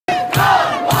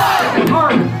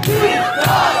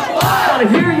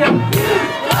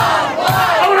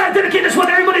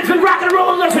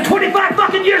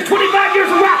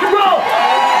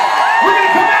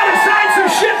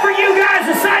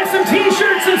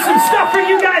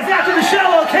after the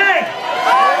show, okay?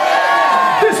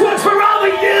 This one's for all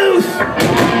the youth.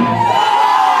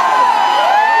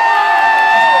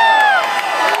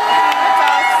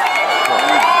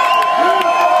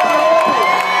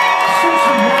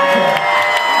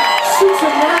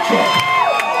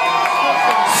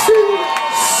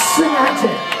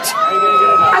 Cincinnati.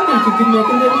 I think you can make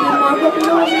a little bit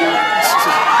more noise.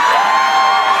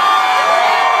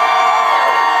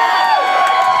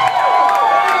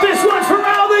 This one's for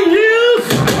all the youth.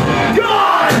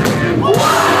 God!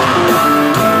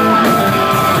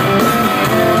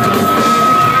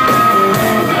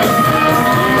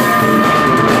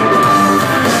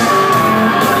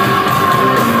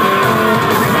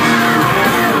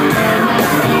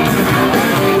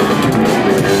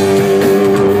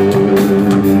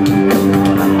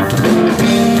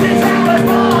 This hour is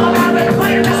long, I've been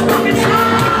playing this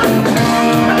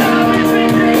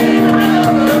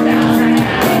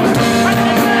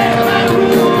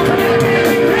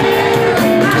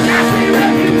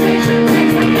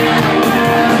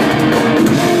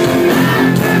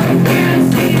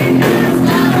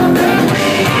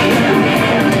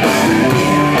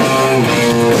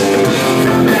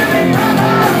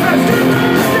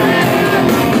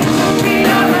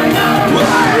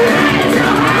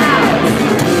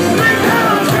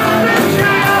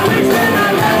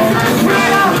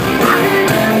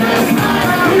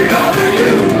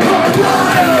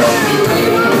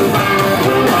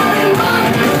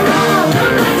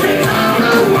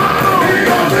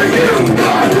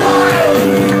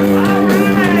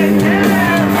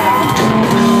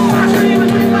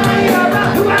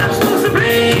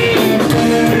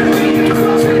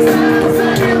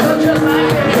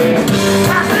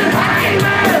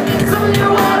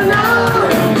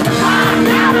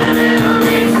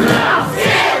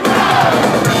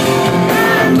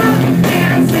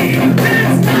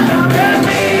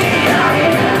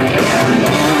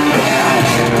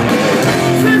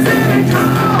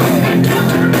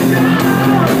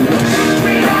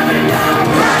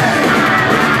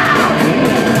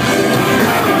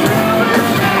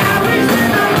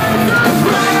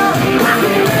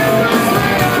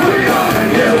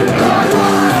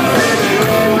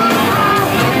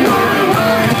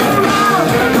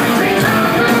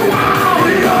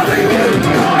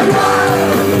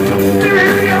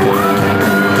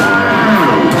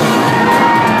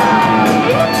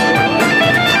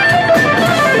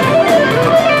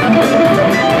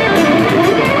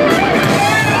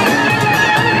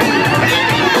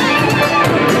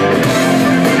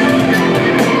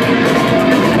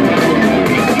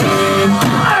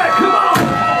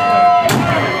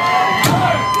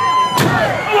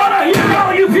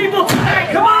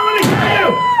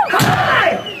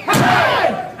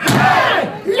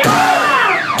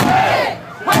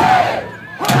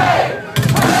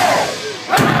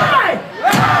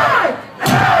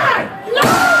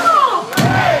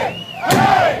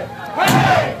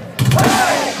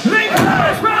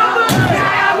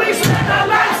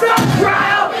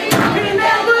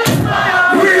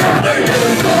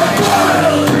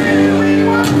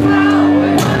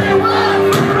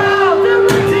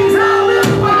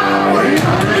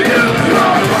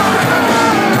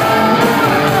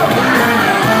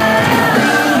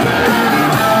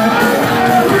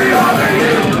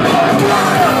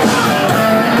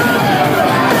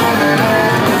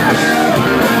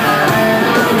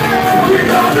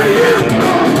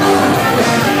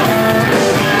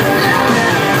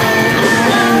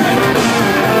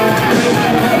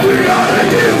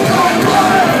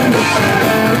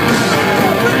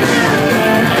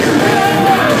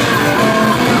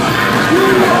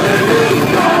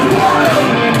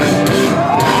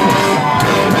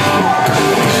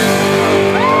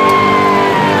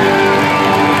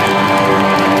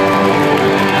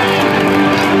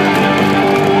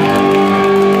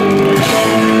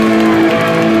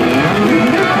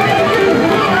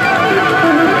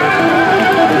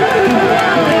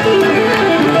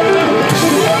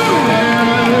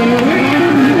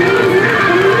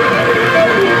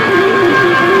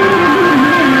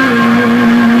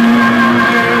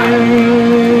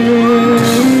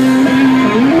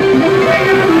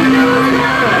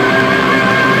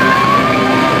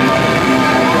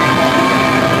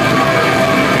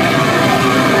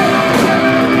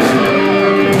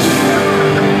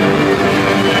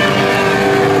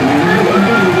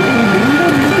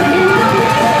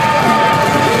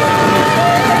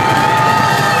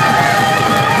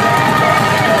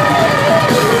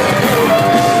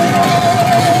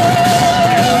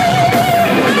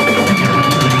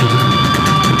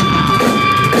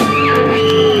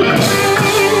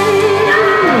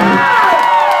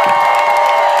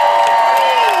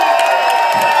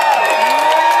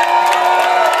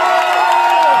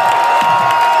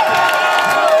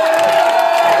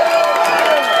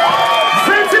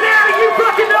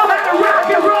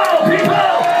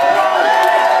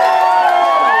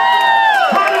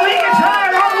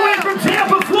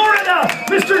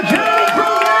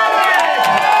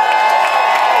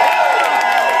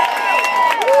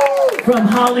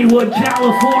Hollywood,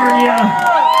 California.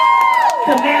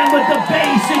 The man with the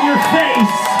bass in your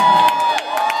face.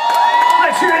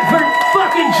 Let's hear it for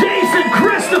fucking Jason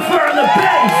Christopher on the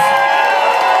bass.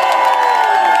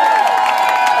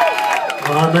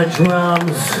 On the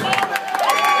drums.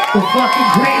 The fucking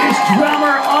greatest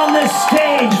drummer on this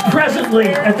stage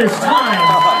presently at this time.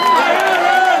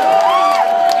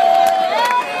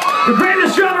 The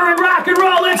greatest drummer in rock and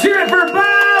roll. Let's hear it for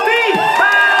Bobby!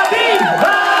 Bobby!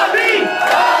 Bobby!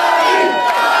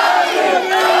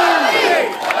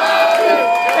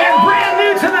 And brand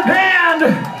new to the band,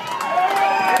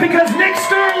 because Nick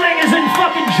Sterling is in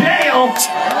fucking jail.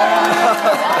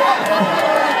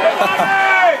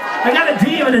 I got a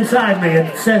demon inside me.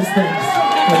 It says things.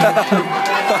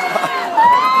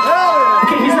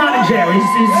 Okay, he's not in jail.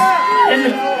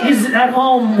 He's at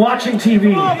home watching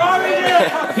TV.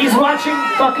 He's watching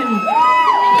fucking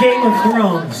Game of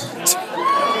Thrones.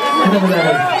 Whatever that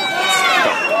is.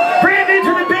 Brand new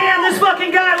to the band. This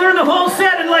fucking guy learned the whole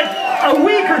set in like a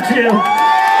week or two. 5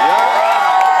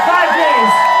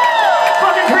 days.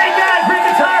 Fucking great guy, great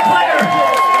guitar player.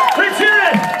 Let's hear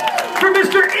it for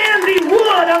Mr. Andy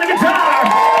Wood on the guitar.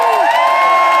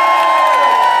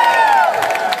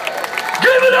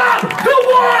 Give it up, the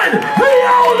one, the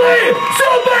only